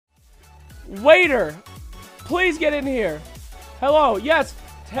Waiter, please get in here. Hello, yes,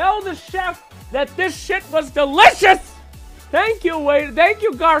 tell the chef that this shit was delicious. Thank you, waiter. Thank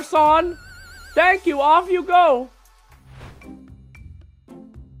you, garçon. Thank you, off you go.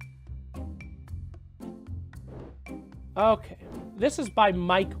 Okay, this is by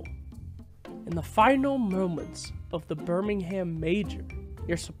Michael. In the final moments of the Birmingham Major,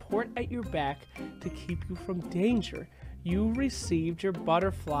 your support at your back to keep you from danger, you received your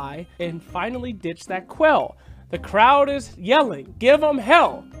butterfly and finally ditched that quill. The crowd is yelling, give them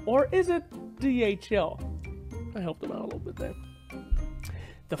hell. Or is it DHL? I helped them out a little bit there.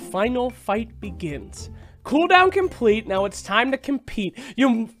 The final fight begins. Cooldown complete, now it's time to compete.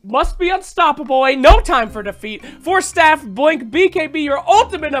 You must be unstoppable, ain't no time for defeat. Force staff, blink, BKB, your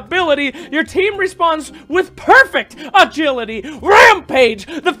ultimate ability. Your team responds with perfect agility. Rampage!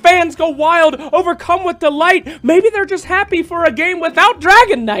 The fans go wild, overcome with delight. Maybe they're just happy for a game without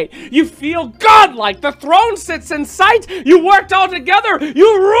Dragon Knight. You feel godlike, the throne sits in sight. You worked all together,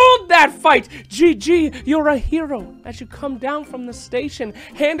 you ruled that fight. GG, you're a hero. As you come down from the station,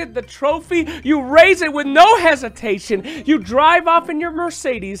 handed the trophy, you raise it with no hesitation. You drive off in your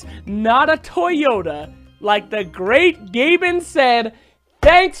Mercedes, not a Toyota. Like the great Gaben said,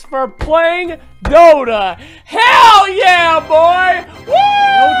 thanks for playing Dota. Hell yeah, boy! Woo!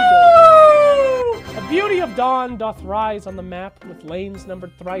 The beauty of dawn doth rise on the map with lanes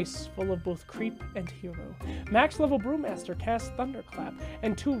numbered thrice, full of both creep and hero. Max level Brewmaster casts Thunderclap,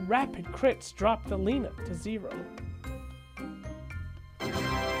 and 2 rapid crits drop the Lena to 0.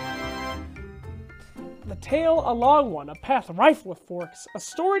 The tale, a long one, a path rife with forks, a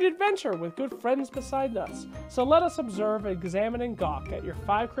storied adventure with good friends beside us. So let us observe, examine, and gawk at your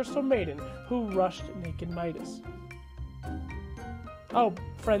 5 crystal maiden who rushed naked Midas. Oh,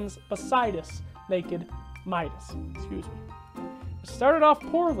 friends beside us, naked Midas. Excuse me. It started off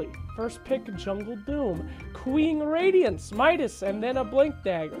poorly. First pick, Jungle Doom, Queen Radiance, Midas, and then a Blink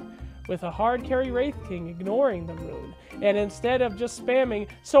Dagger, with a hard carry Wraith King ignoring the rune, and instead of just spamming,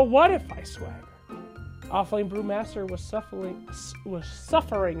 so what if I swagger? Offlane Brewmaster was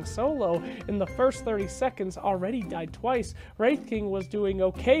suffering solo in the first 30 seconds, already died twice. Wraith King was doing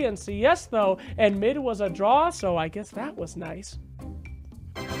okay in CS though, and mid was a draw, so I guess that was nice.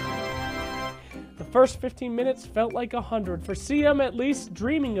 The first 15 minutes felt like 100, for CM at least,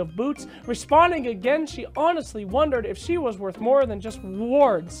 dreaming of boots. Responding again, she honestly wondered if she was worth more than just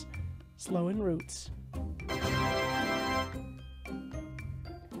wards. Slow in roots.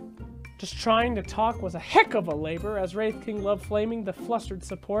 Just trying to talk was a heck of a labor, as Wraith King loved flaming the flustered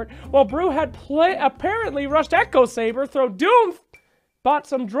support, while Brew had apparently rushed Echo Saber, throw Doom, bought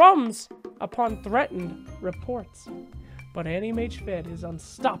some drums upon threatened reports. But Animage fed his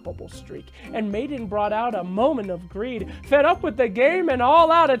unstoppable streak, and Maiden brought out a moment of greed, fed up with the game and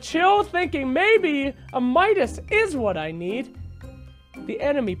all out of chill, thinking maybe a Midas is what I need. The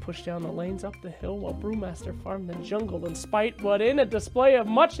enemy pushed down the lanes up the hill while Brewmaster farmed the jungle in spite, but in a display of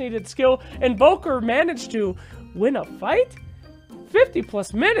much needed skill, Invoker managed to win a fight? 50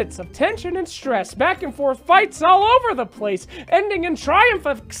 plus minutes of tension and stress, back and forth fights all over the place, ending in triumph,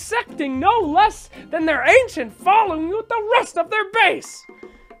 accepting no less than their ancient following with the rest of their base.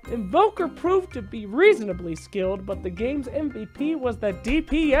 Invoker proved to be reasonably skilled, but the game's MVP was the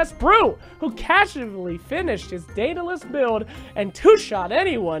DPS Brew, who casually finished his dataless build and two-shot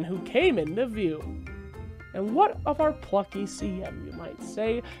anyone who came into view. And what of our plucky CM, you might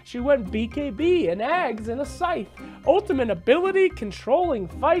say? She went BKB and Ags and a Scythe. Ultimate ability, controlling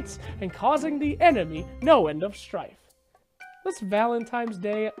fights, and causing the enemy no end of strife. This Valentine's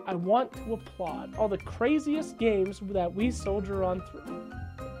Day, I want to applaud all the craziest games that we soldier on through.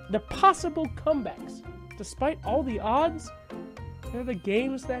 The possible comebacks, despite all the odds, they're the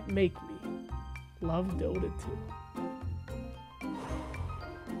games that make me love Dota 2.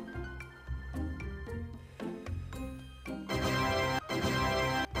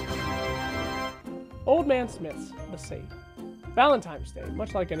 Old Man Smith's the same. Valentine's Day,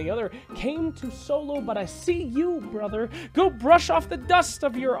 much like any other, came to solo, but I see you, brother. Go brush off the dust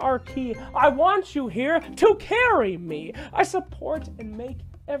of your RP. I want you here to carry me. I support and make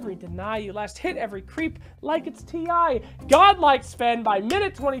every deny. You last hit every creep like it's TI. Godlike Sven by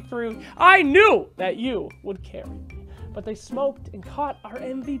minute 23. I knew that you would carry me. But they smoked and caught our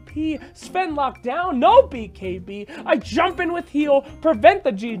MVP. Sven locked down, no BKB. I jump in with heal, prevent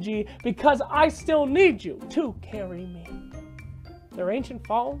the GG, because I still need you to carry me. Their ancient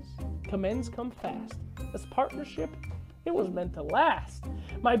falls, commends come fast. This partnership, it was meant to last.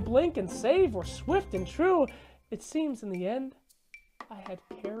 My blink and save were swift and true. It seems in the end, I had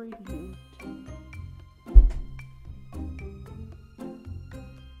carried you too.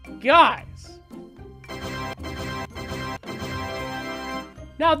 Guys,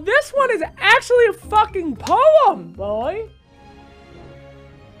 Now this one is actually a fucking poem, boy.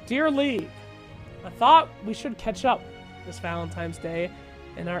 Dear League, I thought we should catch up this Valentine's Day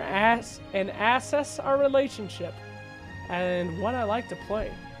and assess our relationship and what I like to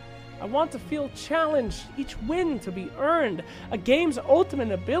play. I want to feel challenged, each win to be earned, a game's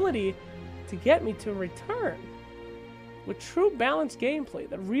ultimate ability to get me to return. With true balanced gameplay,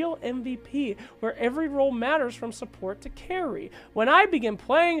 the real MVP, where every role matters from support to carry. When I begin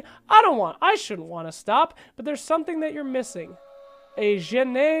playing, I shouldn't want to stop, but there's something that you're missing. A je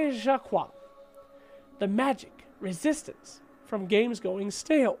ne sais quoi. The magic, resistance from games going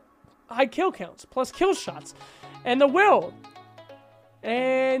stale. High kill counts, plus kill shots, and the will.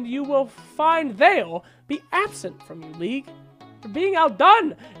 And you will find they'll be absent from you, League. You're being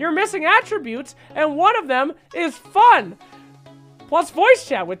outdone. You're missing attributes, and one of them is fun. Plus voice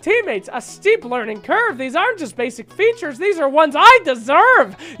chat with teammates, a steep learning curve. These aren't just basic features. These are ones I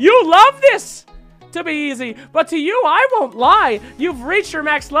deserve. You love this to be easy, but to you, I won't lie. You've reached your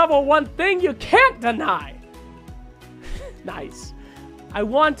max level, one thing you can't deny. Nice. I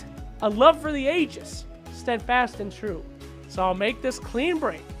want a love for the ages, steadfast and true. So I'll make this clean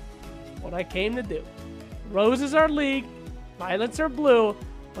break. What I came to do. Roses are League, violets are blue,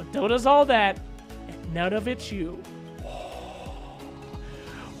 but Dota's all that, and none of it's you.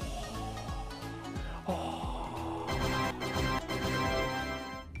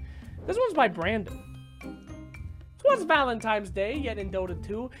 This one's by Brandon. Twas Valentine's Day, yet in Dota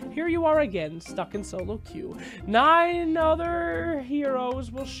 2, here you are again, stuck in solo queue. 9 other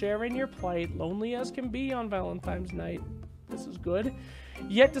heroes will share in your plight, lonely as can be on Valentine's night. This is good.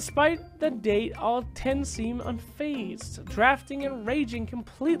 Yet despite the date, all 10 seem unfazed. Drafting and raging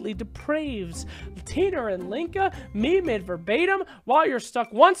completely depraves. Tina and Linka, me mid verbatim, while you're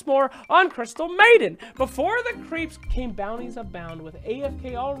stuck once more on Crystal Maiden. Before the creeps came bounties abound, with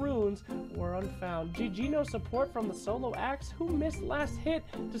AFK all runes were unfound. GG no support from the solo axe, who missed last hit,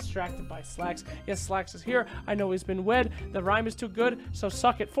 distracted by Slacks. Yes, Slacks is here, I know he's been wed, the rhyme is too good, so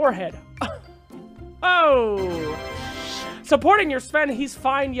suck it, forehead. Oh! Supporting your Sven, he's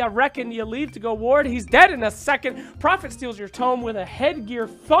fine, ya reckon you leave to go ward, he's dead in a second. Prophet steals your tome with a headgear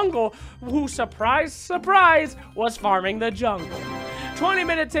fungal, who, surprise, surprise, was farming the jungle. 20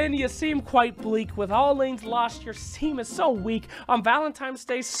 minutes in, you seem quite bleak. With all lanes lost, your team is so weak. On Valentine's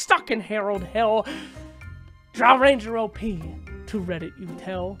Day, stuck in Herald Hell. Draw Ranger OP, to Reddit you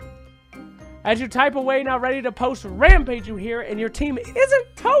tell. As you type away, now ready to post, Rampage you hear, and your team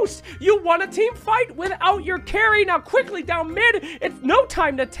isn't toast. You won a team fight without your carry. Now quickly down mid, it's no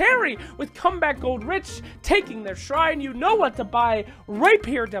time to tarry. With comeback gold rich, taking their shrine, you know what to buy.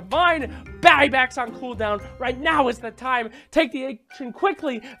 Rapier divine, buybacks on cooldown. Right now is the time. Take the action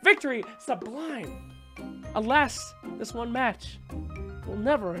quickly, victory sublime. Alas, this one match will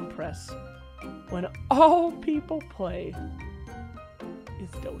never impress. When all people play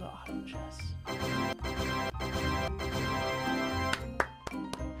is Dota Auto Chess.